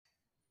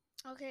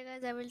Okay,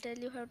 guys, I will tell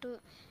you how to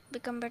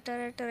become better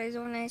at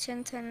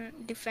resonations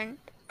and defend.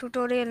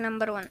 Tutorial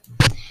number one.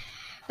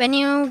 When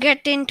you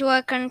get into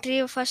a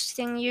country, first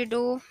thing you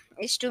do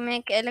is to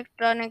make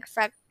electronic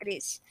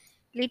factories.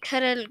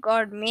 Literal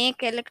God,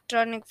 make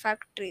electronic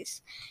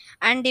factories.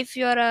 And if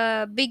you're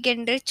a big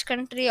and rich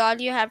country, all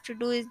you have to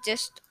do is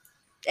just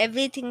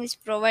everything is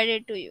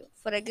provided to you.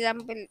 For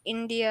example,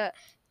 India,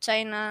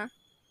 China,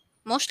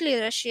 mostly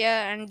Russia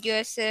and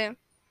USA.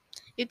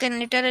 You can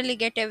literally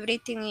get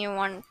everything you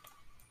want.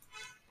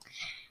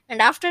 And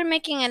after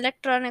making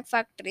electronic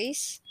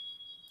factories,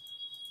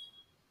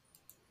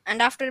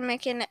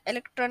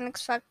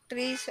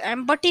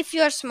 but if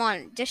you are small,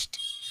 just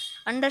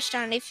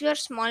understand, if you are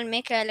small,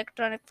 make an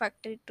electronic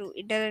factory too,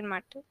 it doesn't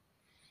matter.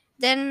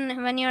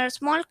 Then when you are a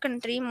small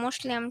country,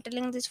 mostly I'm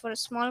telling this for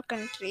small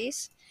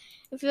countries,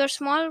 if you are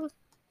small,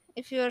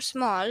 if you are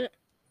small,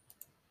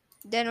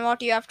 then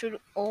what you have to do,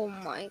 oh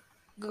my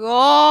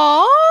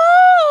god,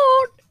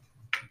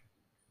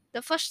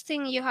 the first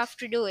thing you have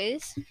to do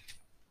is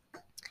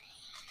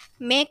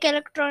make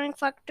electronic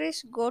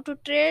factories, go to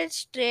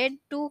trades, trade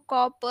to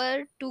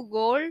copper to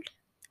gold,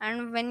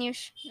 and when you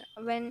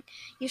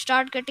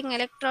start getting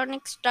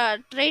electronics,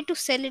 try to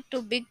sell it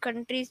to big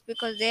countries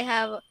because they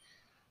have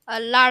a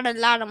lot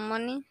of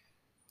money.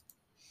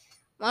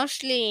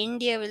 Mostly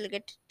India will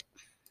get it.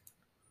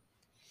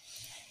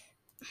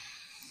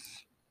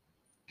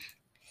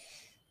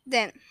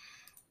 Then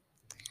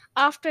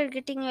after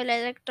getting your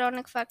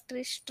electronic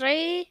factories,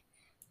 to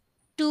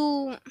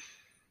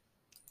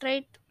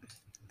try to,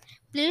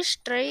 please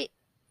try.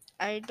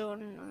 I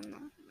don't know. No,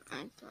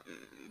 I don't.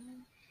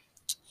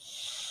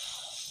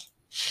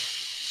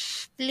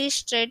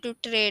 Please try to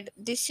trade.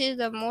 This is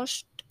the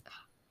most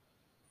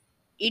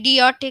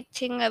idiotic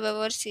thing I've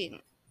ever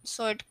seen.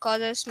 So it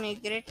causes me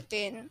great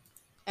pain.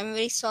 I'm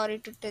very sorry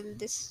to tell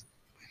this.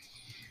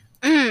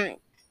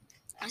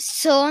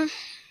 So,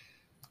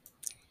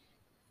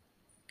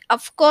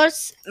 of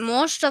course,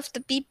 most of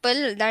the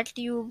people that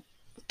you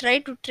try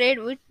to trade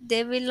with,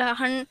 they will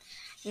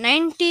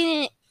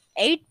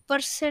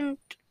 98%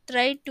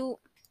 try to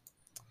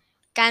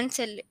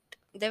cancel it.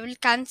 They will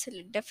cancel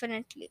it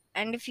definitely.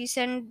 And if you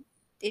send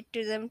it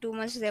to them too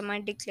much, they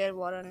might declare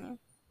war on you.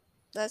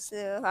 That's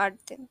the hard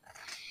thing.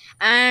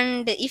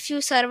 And if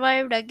you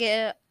survived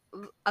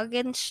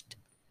against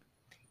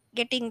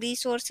getting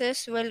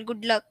resources, well,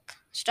 good luck.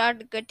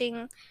 Start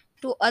getting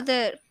to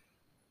other,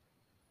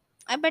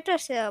 I better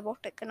say about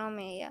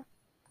economy, yeah.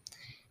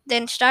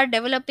 Then start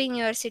developing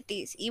your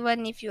cities,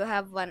 even if you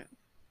have one.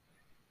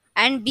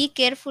 And be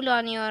careful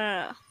on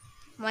your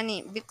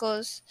money,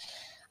 because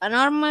a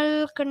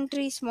normal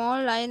country,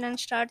 small island,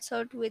 starts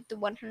out with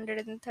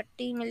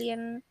 130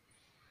 million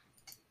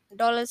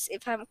dollars,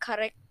 if I'm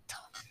correct.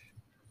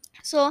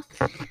 So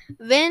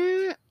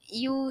when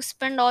you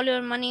spend all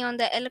your money on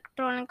the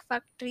electronic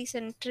factories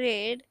and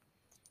trade,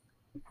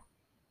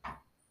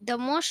 the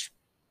most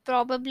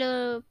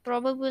probable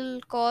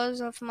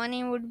cause of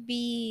money would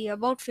be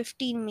about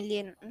 15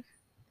 million.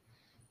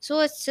 So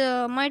it's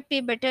might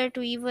be better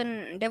to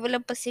even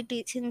develop a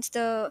city, since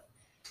the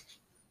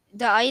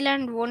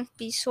island won't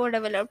be so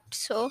developed.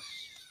 So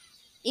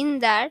in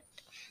that,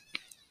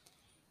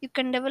 you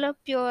can develop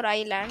your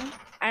island,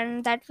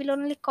 and that will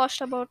only cost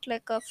about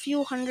like a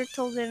few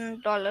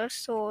 $100,000,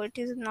 so it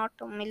is not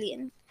a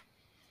million.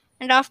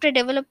 And after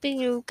developing,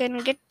 you can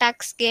get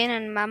tax gain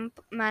and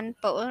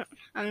manpower.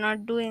 I'm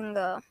not doing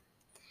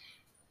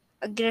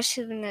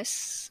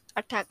aggressiveness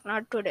attack,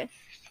 not today.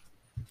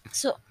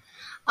 So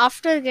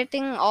after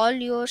getting all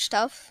your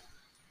stuff,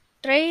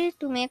 try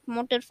to make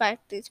motor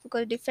factories,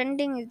 because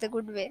defending is the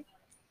good way.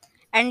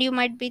 And you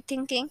might be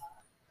thinking,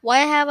 why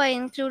have I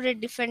included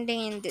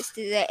defending in this?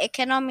 This is an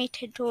economy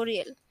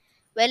tutorial.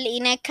 Well,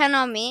 in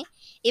economy,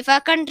 if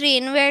a country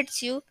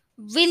invades you,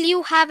 will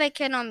you have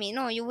economy?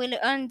 No, you will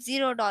earn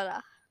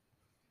 $0.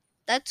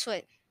 That's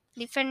why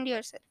defend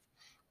yourself.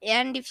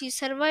 And if you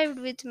survived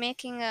with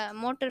making a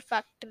motor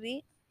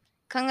factory,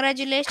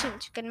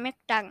 congratulations, you can make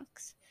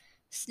tanks.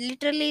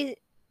 Literally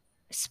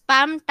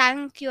spam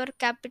tank your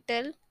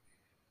capital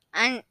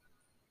and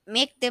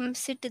make them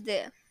sit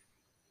there.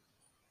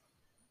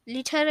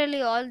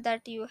 Literally all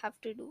that you have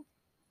to do.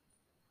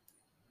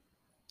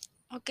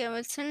 Okay,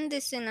 we'll send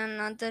this in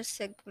another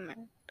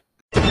segment.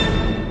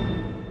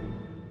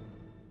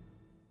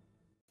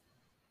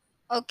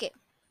 Okay,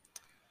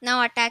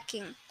 now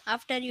attacking.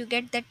 After you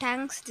get the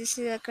tanks, this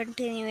is a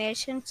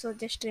continuation, so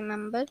just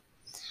remember.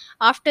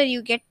 After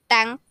you get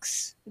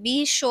tanks,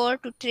 be sure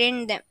to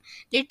train them.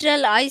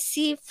 Literal, I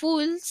see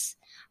fools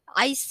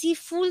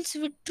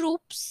with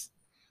troops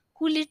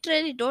who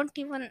literally don't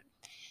even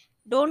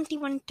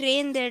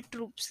train their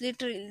troops.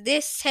 Literally,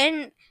 they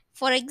send.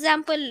 For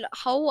example,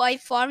 how I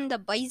formed the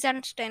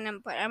Byzantine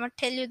Empire. I'm gonna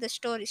tell you the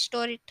story.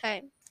 Story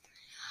time.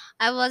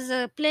 I was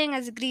playing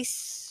as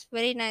Greece,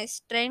 very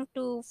nice, trying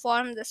to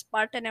form the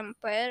Spartan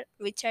Empire,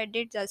 which I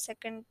did the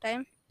second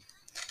time,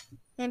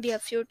 maybe a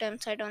few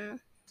times, I don't know.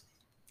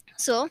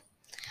 So,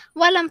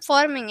 while I'm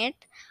forming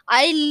it,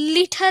 I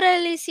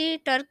literally see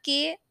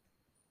Turkey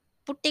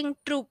putting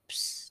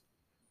troops.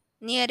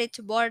 near its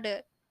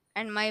border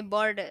and my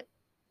border.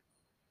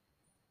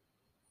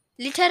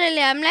 Literally,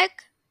 I'm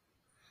like,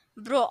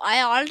 bro,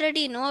 I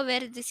already know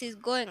where this is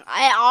going.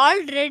 I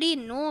already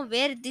know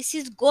where this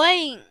is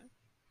going.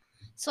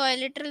 So I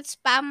literally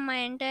spam my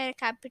entire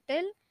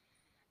capital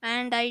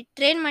and I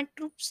train my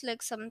troops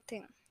like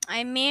something.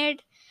 I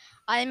made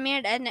I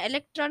made an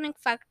electronic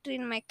factory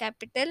in my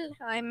capital.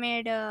 I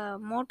made a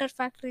motor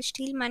factory,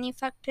 steel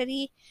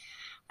manufactory,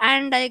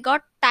 and I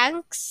got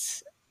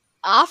tanks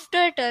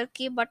after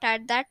Turkey. But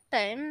at that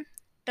time,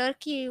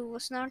 Turkey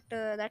was not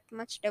that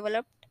much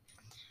developed.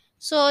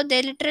 So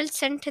they literally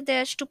sent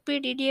their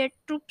stupid idiot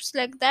troops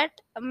like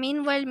that.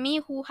 Meanwhile, me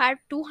who had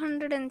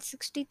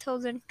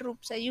 260,000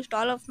 troops, I used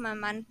all of my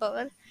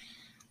manpower.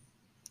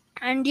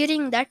 And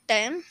during that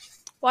time,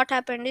 what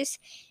happened is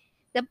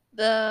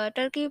the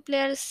Turkey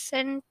players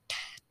sent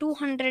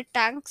 200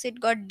 tanks. It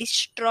got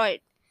destroyed.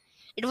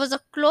 It was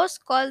a close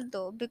call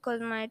though because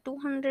my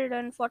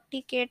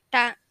 240k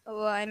tank,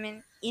 I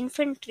mean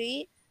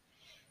infantry,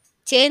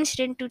 changed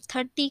into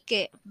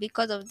 30k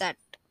because of that.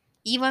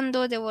 Even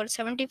though they were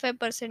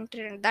 75%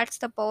 trained, that's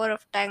the power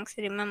of tanks.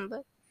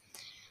 Remember.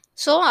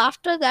 So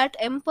after that,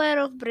 Empire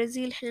of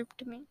Brazil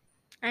helped me,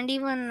 and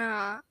even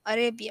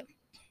Arabia.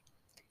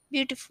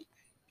 Beautiful.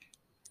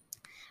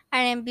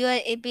 And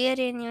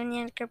Iberian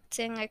Union kept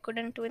saying I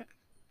couldn't win.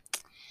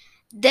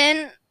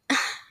 Then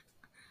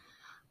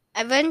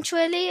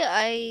eventually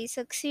I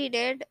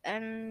succeeded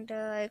and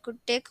I could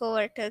take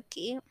over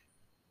Turkey.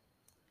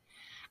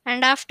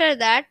 And after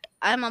that,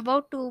 I'm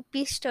about to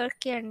peace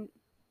Turkey and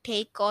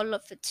take all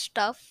of its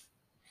stuff.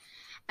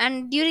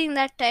 And during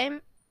that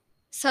time,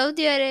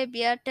 Saudi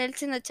Arabia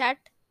tells in the chat,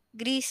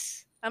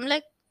 Greece. I'm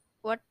like,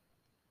 what?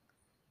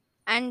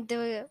 And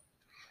the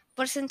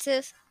person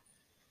says,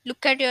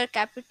 look at your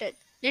capital.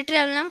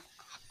 Literally, I'm,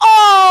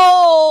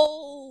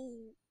 oh!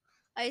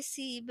 I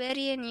see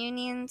Iberian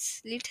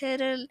Union's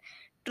literal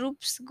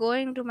troops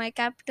going to my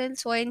capital,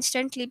 so I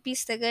instantly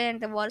piece the guy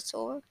and the war's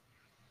over.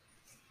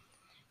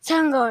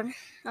 Thank God.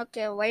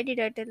 Okay, why did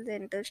I tell the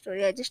entire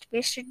story? I just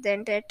wasted the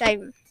entire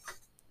time.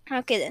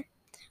 Okay then.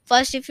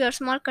 First, if you're a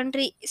small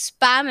country,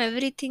 spam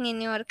everything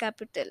in your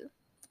capital.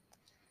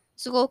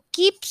 So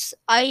keeps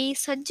I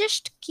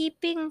suggest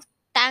keeping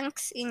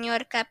tanks in your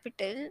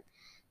capital.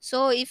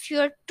 So if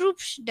your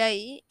troops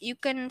die, you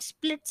can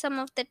split some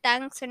of the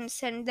tanks and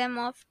send them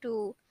off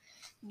to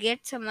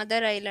get some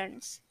other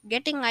islands.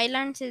 Getting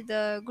islands is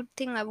the good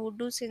thing I would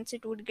do since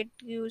it would get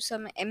you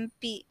some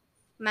MP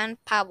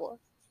manpower.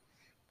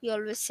 We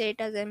always say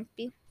it as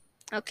MP.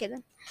 Okay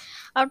then.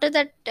 After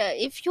that,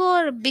 if you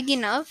are big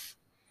enough,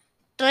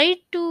 try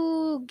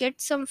to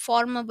get some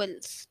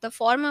formables. The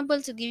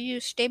formables give you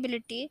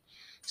stability.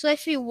 So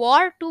if you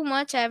war too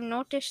much, I have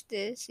noticed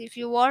this. If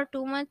you war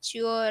too much,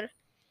 your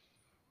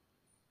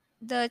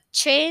the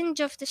change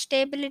of the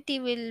stability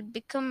will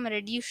become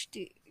reduced,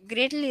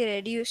 greatly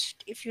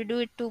reduced if you do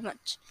it too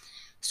much.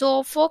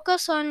 So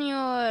focus on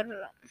your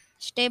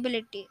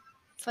stability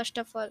first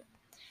of all.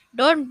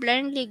 Don't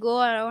blindly go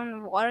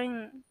around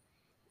warring,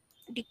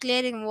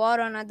 declaring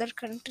war on other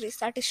countries.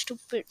 That is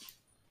stupid.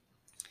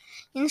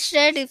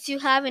 Instead, if you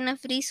have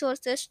enough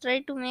resources, try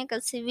to make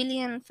a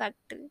civilian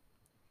factory.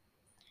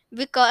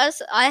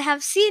 Because I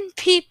have seen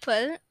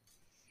people,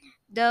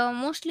 the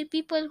mostly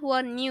people who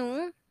are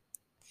new,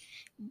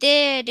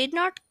 they did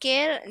not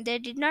care, they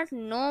did not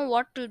know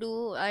what to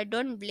do. I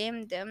don't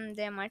blame them,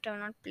 they might have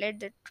not played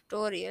the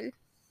tutorial.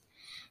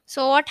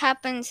 So, what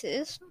happens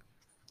is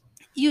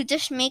you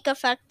just make a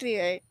factory,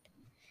 right?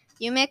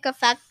 You make a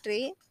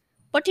factory,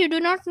 but you do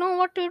not know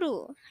what to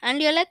do.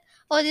 And you're like,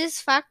 oh, this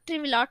factory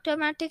will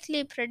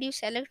automatically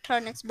produce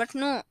electronics. But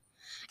no,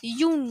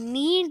 you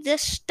need the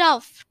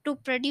stuff to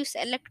produce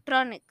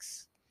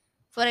electronics.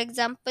 For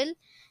example,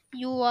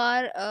 you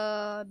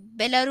are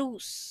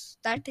Belarus.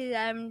 That is,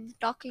 I'm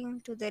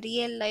talking to the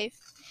real life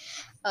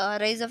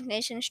Rise of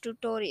Nations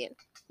tutorial.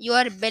 You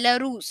are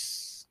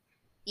Belarus.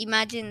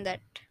 Imagine that.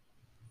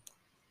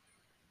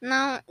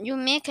 Now you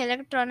make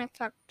electronic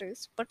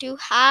factories, but you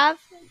have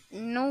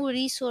no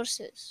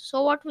resources.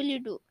 So what will you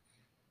do?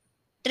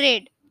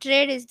 Trade.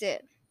 Trade is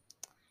there.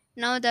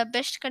 Now the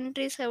best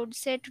countries I would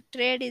say to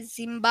trade is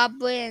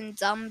Zimbabwe and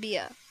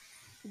Zambia.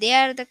 They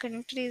are the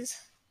countries.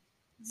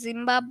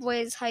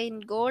 Zimbabwe is high in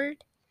gold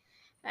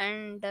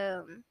and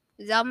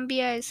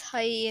Zambia is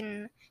high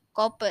in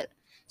copper.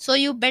 So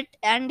you bet,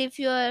 and if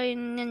you are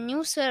in a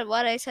new server,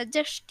 I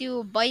suggest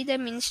you buy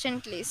them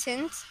instantly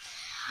since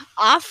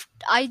after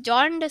I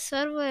joined the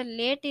server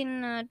late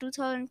in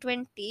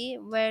 2020,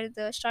 where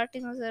the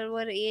starting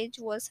server age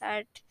was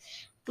at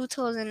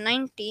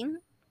 2019.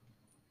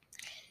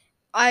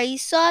 I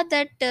saw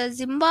that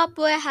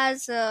Zimbabwe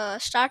has a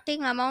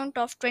starting amount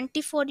of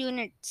 24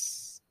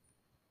 units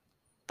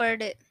per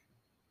day,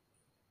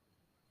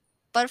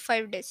 per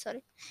 5 days.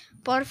 Sorry,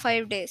 per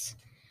 5 days.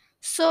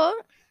 So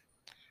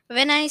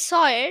when I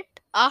saw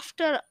it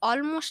after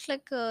almost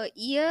like a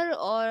year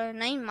or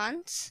 9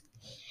 months,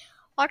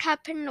 what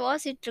happened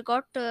was it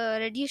got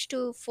reduced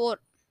to 4.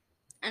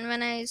 And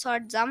when I saw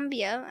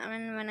Zambia, I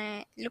mean, when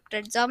I looked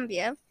at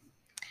Zambia,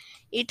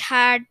 It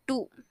had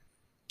two.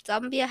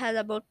 Zambia has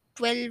about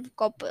 12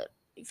 copper,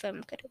 if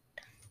I'm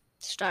correct,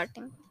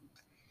 starting.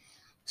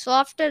 So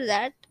after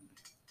that,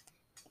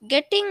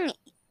 getting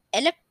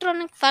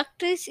electronic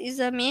factories is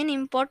a main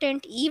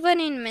important even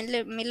in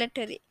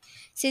military,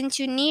 since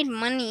you need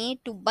money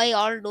to buy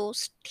all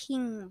those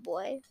thing,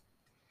 boy.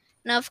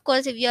 Now, of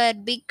course, if you are a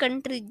big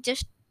country,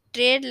 just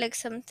trade like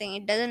something.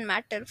 It doesn't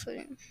matter for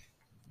you.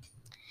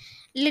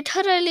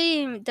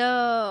 Literally,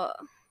 the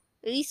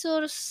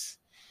resource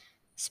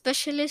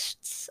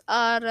specialists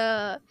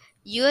are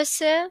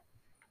USA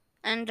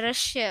and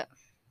Russia,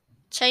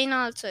 China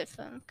also, if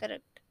I'm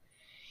correct.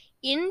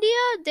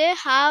 India, they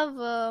have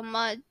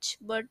much,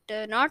 but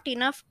not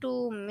enough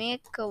to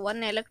make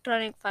one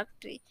electronic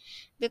factory.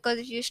 Because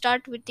if you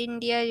start with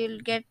India, you'll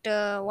get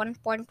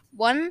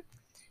 1.1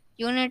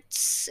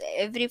 units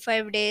every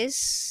 5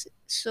 days.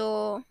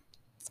 So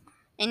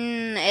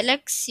in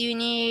LX, you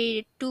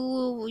need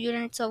 2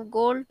 units of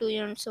gold, 2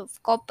 units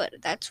of copper.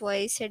 That's why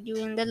I said you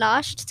in the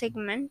last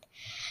segment.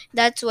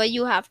 That's why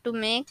you have to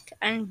make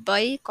and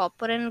buy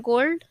copper and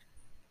gold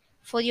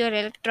for your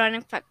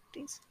electronic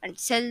factories and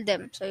sell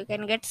them so you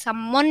can get some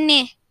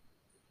money.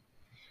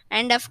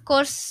 And of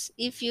course,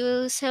 if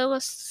you sell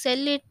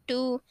it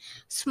to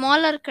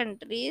smaller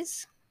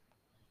countries,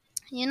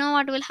 you know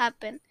what will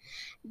happen?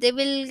 They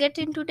will get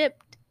into debt.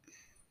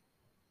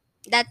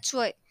 That's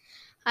why.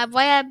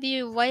 Why have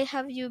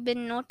you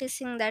been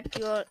noticing that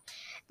your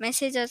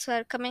messages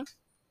are coming?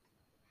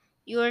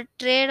 Your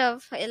trade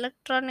of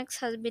electronics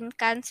has been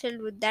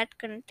cancelled with that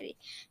country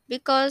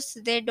because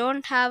they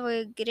don't have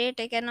a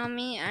great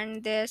economy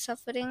and they're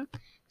suffering.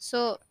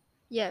 So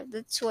yeah,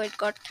 that's why it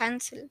got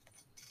cancelled.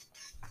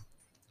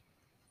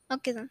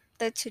 Okay then,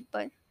 that's it.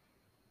 Bye.